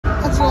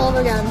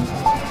again.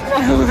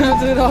 We're gonna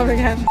do it all over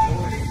again.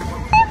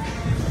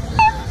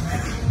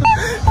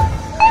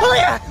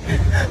 Aliyah!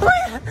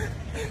 Aliyah!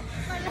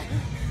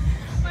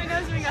 My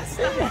nose got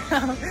stuck.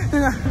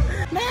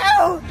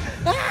 No!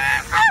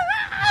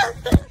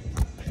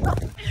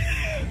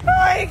 Oh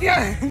my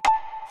god!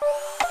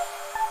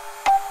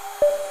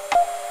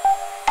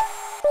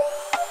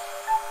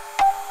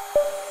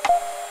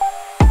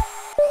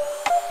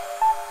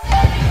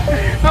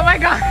 Oh my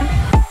god!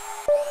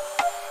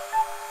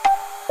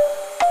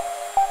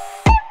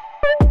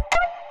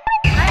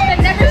 I have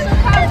never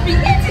surpassed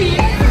BET.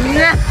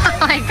 No,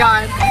 oh my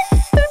god!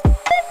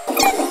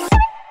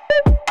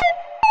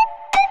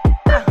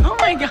 Oh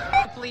my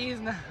god! Please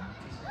no.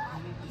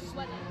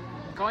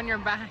 Go on your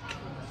back.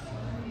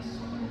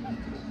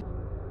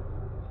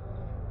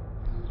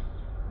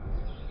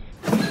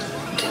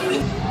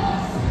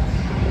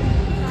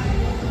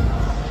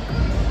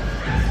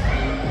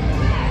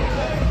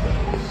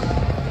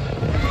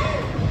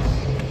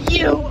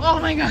 You! Oh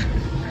my god!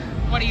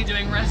 What are you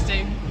doing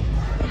resting?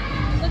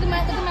 Look at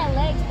my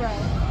legs, bro.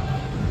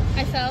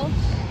 I fell.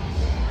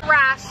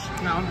 Rash.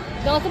 No.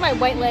 Don't look at my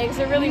white legs.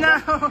 They're really No!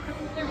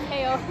 They're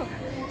pale.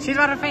 She's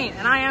about to faint,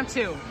 and I am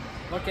too.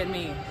 Look at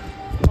me.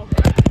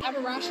 I have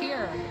a rash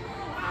here.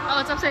 Oh,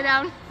 it's upside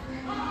down.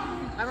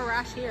 I have a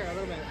rash here a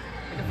little bit.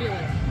 I can feel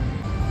it.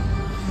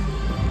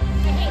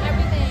 I hate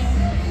everything.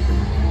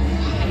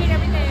 I hate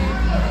everything.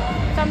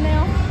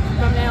 Thumbnail.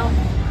 Thumbnail.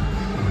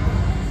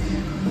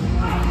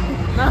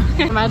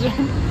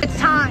 Imagine. It's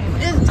time.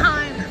 It's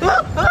time.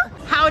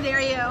 How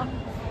dare you?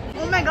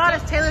 Oh my god,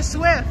 it's Taylor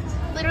Swift.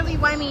 Literally,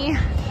 why me?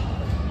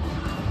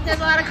 There's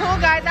a lot of cool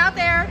guys out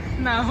there.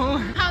 No.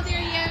 How dare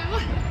you?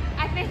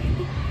 I think.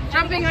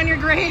 Jumping on your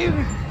grave.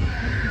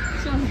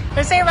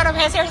 They're saying about to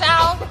piss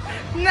yourself.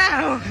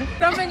 No.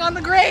 Jumping on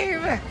the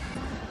grave.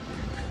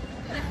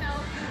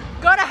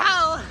 Go to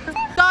hell.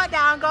 Go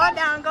down, go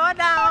down, go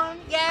down.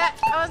 Yeah.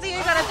 I was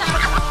even gonna tell.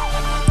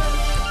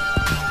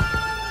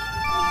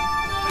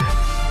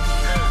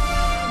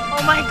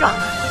 Oh my god.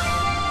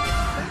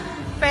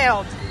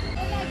 Failed.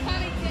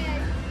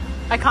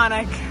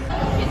 Iconic.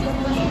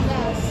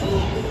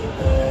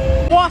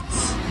 What?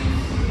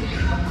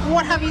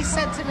 What have you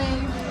said to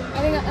me? I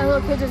think a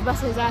little kid just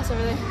busted his ass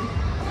over there.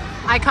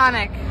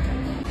 Iconic.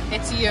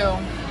 It's you.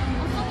 I'm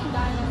fucking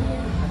dying over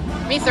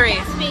here. Me three.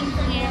 Gasping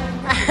from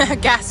air.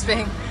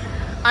 Gasping.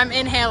 I'm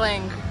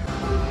inhaling.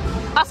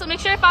 Also, make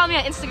sure to follow me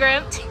on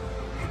Instagram.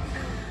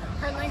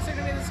 Her links are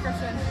gonna be in the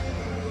description.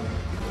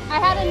 I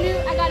got a new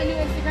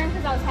Instagram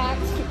because I was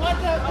hacked. What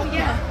the? Oh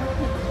yeah.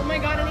 Oh my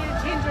god, I need to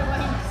change your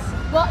links.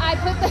 Well,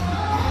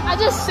 I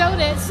just showed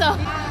it, so.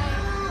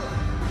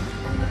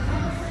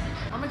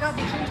 Oh my god,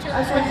 they changed your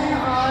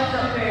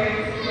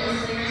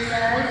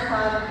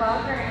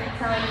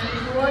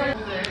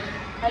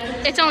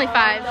It's only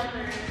 5.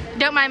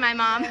 Don't mind my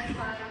mom.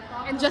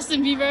 And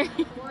Justin Bieber.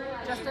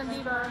 Justin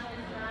Bieber.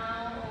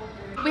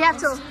 We have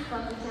till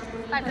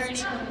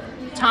 5:30.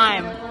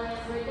 Time.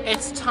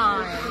 It's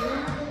time.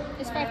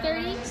 It's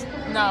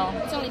 5:30. No.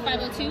 It's only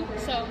 5:02.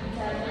 So.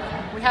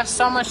 We have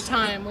so much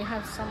time. We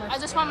have so much. I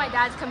just want my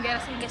dad to come get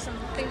us and get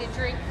something to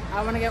drink.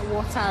 I want to get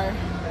water.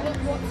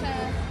 Water.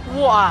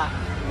 Water.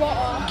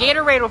 Water.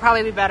 Gatorade will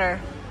probably be better.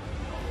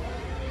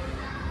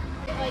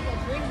 Like a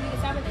drink, we can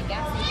stop at the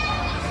gas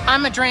station.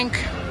 I'm a drink.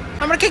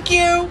 I'm gonna kick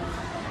you.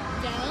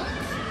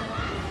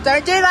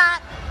 Don't do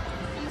that.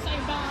 I'm gonna sell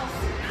your balls.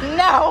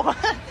 No. We're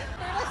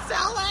gonna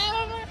sell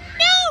them.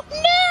 No,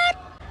 no.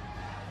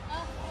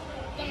 Oh,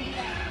 don't do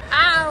that.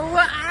 Ow,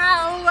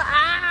 ow,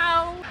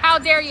 ow. How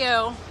dare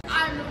you?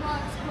 I'm the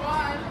one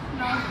squad.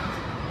 No.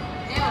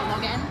 Ew,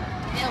 Logan.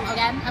 Ew,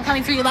 Logan. I'm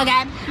coming for you,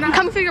 Logan. No. I'm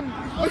coming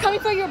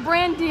for your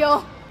brand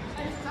deal.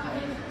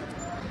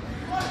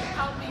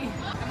 Help me.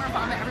 I'm gonna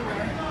vomit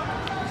everywhere.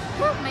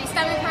 My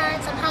stomach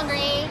hurts. I'm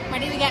hungry.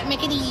 Ready to get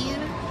Mickey D's.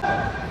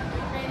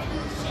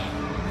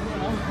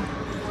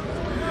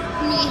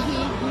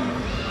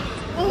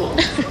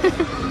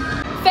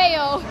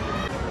 Fail.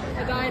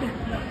 I died.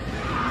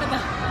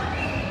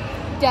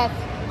 Death.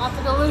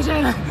 Optic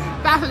illusion.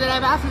 Baphomet.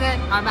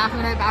 I'm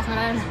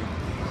Baphomet.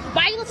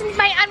 Why are you listening to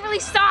my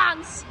unreleased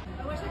songs?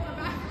 I wish I could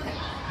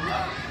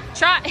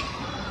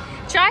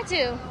backflip. Try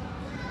to.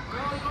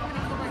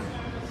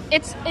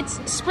 It's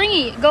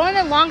springy. Go in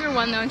the longer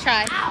one though and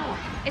try. Ow.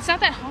 It's not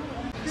that hard.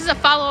 This is a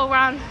follow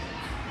around.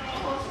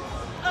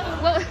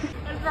 What?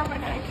 I broke my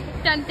neck.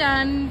 Dun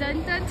dun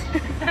dun dun.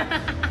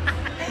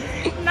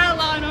 Not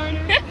Law and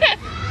Order.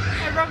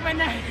 I broke my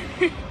neck.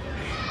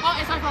 Oh,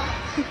 it's my fault.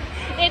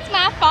 It's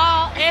my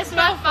fault. It's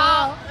my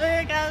fault.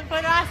 We gotta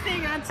put our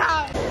thing on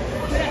top.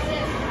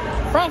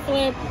 Front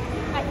flip.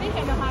 I think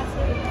I know how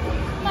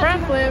to.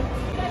 Front flip.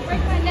 Did I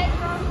break my neck,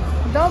 bro?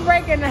 Don't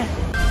break your neck.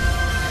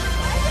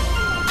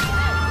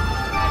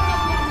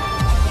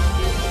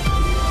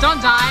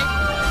 Don't die.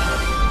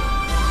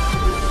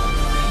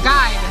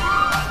 Died.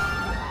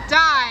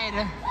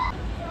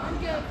 I'm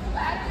good.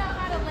 I don't know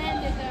how to land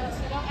it though,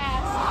 so don't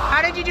ask.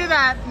 How did you do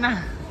that? No.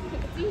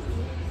 It's easy.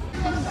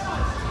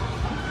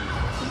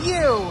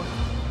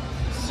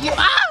 You.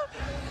 Ah!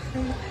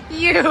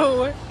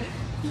 You.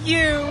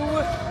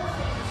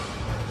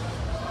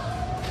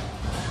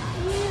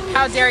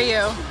 How dare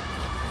you?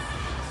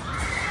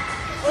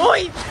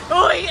 Oi!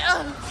 Oi!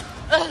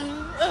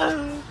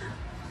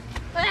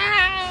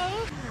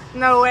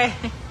 No way.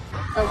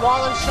 The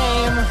wall of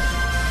shame.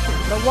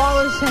 The wall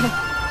of shame.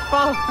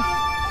 Fall.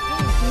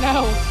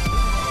 No.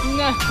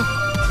 No.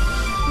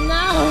 No.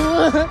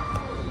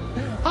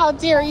 How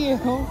dare you?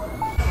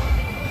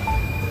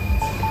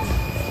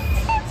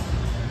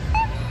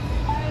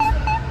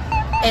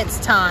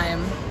 It's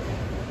time.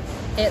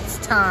 It's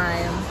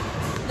time.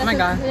 Oh my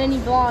god. Any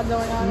vlog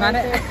going on? Not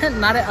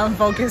it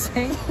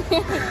unfocusing.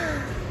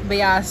 But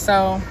yeah,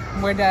 so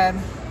we're dead.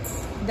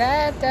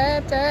 Dead.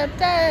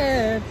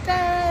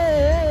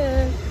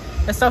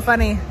 It's so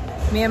funny.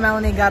 Me and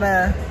Melanie got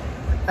a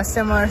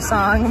similar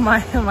song.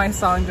 My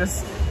song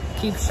just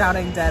keeps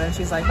shouting dead, and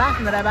she's like,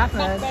 Baffinette.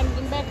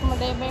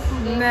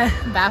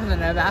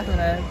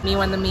 Me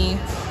when the me.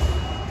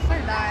 I'm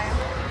gonna die.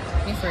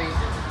 Me free.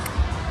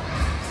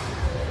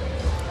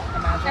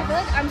 I feel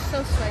like I'm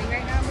so sweaty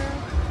right now, bro.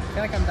 I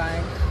feel like I'm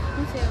dying.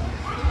 Me too.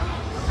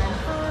 I'm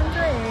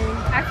hungry.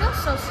 I feel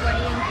so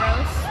sweaty and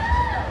gross.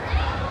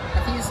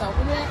 I think you saw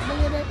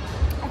it.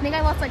 I think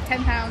I lost like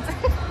 10 pounds.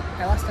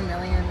 I lost 1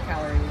 million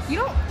calories.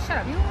 You don't,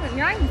 shut up. You're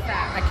not even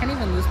fat. I can't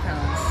even lose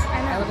pounds.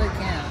 I know. I literally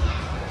can't.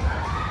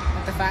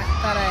 But the fact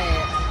that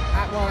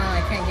well, no,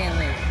 I can't gain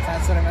weight.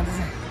 That's what I meant to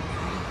say.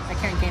 I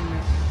can't gain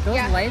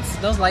weight.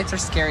 Those lights are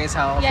scary as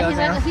hell.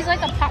 Yeah, he's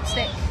like a pop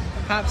stick.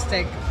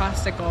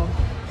 Popsicle.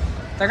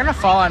 They're gonna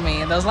fall on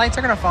me. Those lights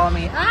are gonna fall on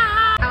me.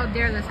 Ah! How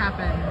dare this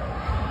happen?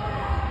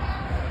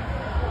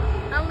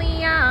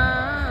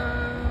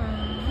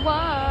 Aliyah.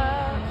 What?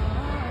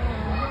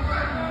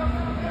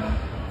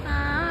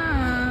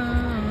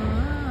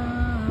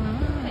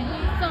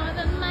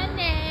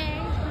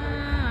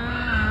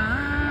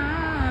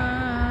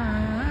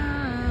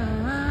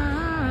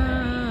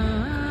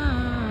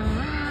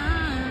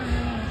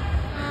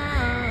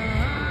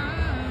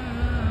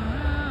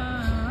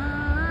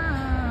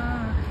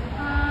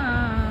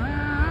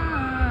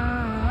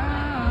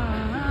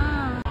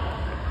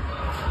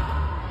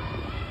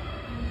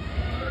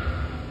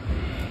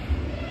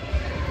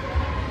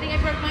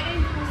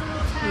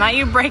 Not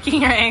you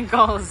breaking your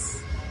ankles.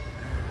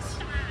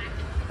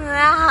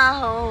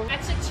 Wow.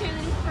 That's a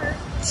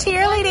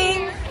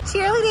cheerleading for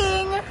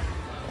Cheerleading.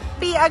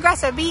 Be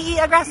aggressive. Be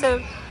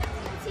aggressive.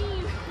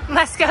 team.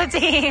 Let's go,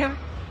 team.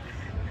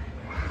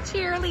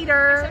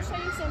 Cheerleader. I'll show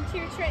you some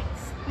cheer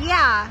tricks.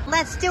 Yeah.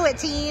 Let's do it,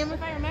 team.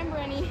 If I remember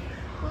any.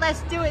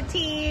 Let's do it,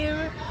 team.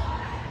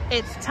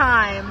 It's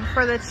time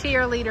for the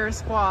cheerleader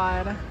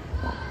squad.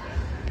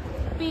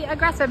 Be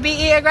aggressive.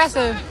 Be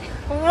aggressive.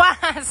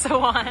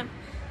 Swan.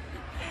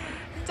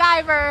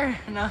 Diver.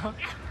 No.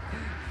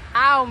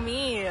 Ow,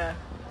 me. That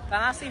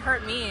honestly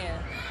hurt me.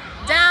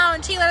 Down,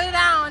 cheerleader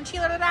down,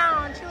 cheerleader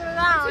down, cheerleader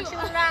down,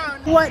 cheerleader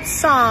down. What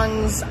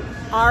songs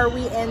are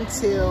we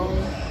into?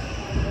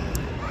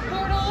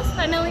 Portals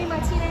by Melanie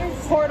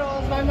Martinez.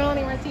 Portals by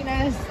Melanie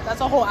Martinez.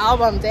 That's a whole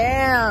album.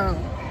 Damn.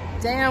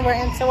 Damn, we're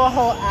into a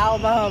whole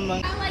album.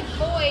 I like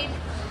Void.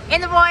 In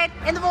the void,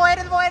 in the void,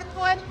 in the void, in the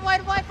void,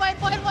 void, void, void,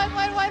 void, void,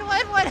 void, void,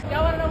 void, void.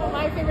 Y'all wanna know what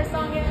my favorite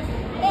song is?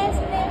 It's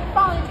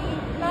Nymphology,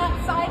 not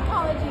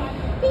Psychology.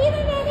 Be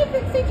the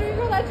 95th century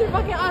girl that you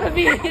fucking ought to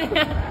be.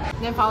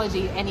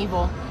 Nymphology and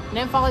Evil.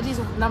 Nymphology's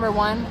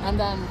 #1, and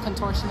then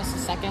Contortionist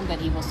is 2nd,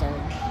 then Evil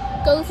 3rd.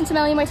 Go listen to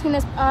Melanie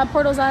Martinez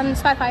Portals on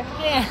Spotify.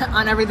 Yeah,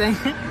 on everything.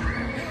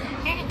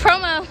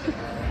 Promo.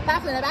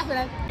 Baffling.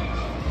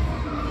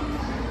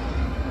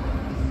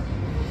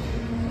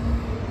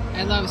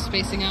 I love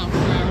spacing out for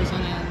hours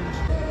on end.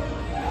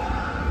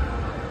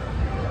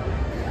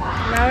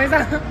 Now he's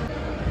up.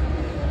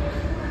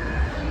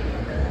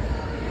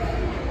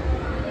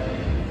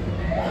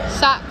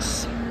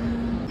 Sucks.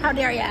 How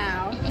dare you?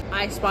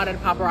 I spotted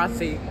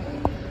paparazzi.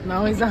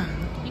 No, he's not.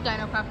 You got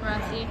no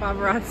paparazzi.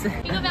 Paparazzi.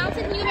 Hugo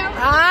Valentin.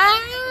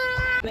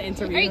 The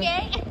interviewer. Are you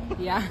gay?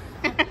 Yeah.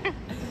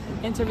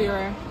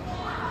 Interviewer.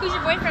 Who's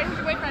your boyfriend?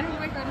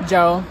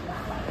 Joe.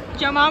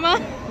 Joe Mama?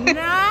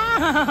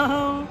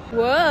 No.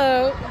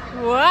 Whoa.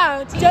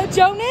 Joe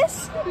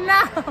Jonas?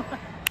 No.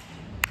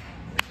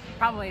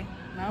 Probably.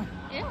 No.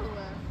 Ew.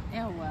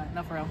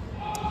 No, for real.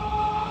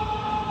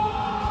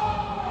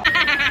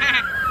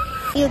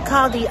 You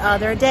called the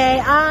other day,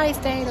 I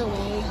stayed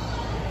away.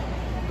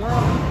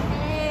 Girl.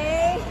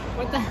 Hey.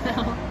 What the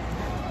hell?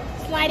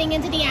 Sliding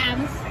into the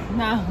arms.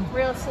 No.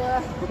 Real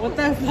slow. What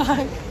the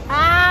fuck?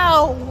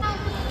 Ow!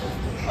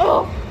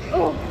 Oh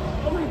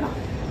my god.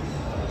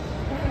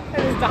 I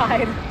just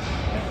died.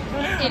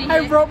 Idiot.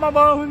 I broke my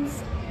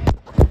bones.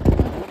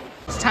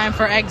 It's time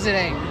for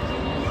exiting.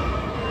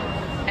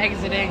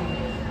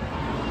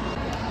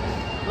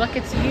 Look,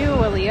 it's you,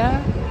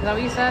 Aliyah. Is that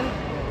what you said?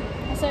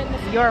 I said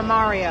You're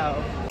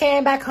Mario. Okay,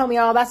 I'm back home,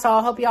 y'all. That's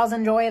all. Hope y'all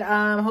enjoyed.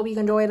 Hope you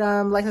enjoyed.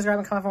 Like, subscribe,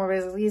 and comment for more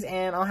videos,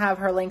 and I'll have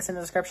her links in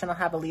the description. I'll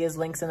have Aliyah's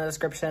links in the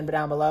description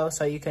down below,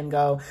 so you can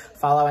go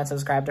follow and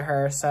subscribe to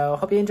her. So,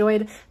 hope you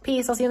enjoyed.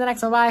 Peace. I'll see you in the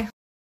next one. Bye.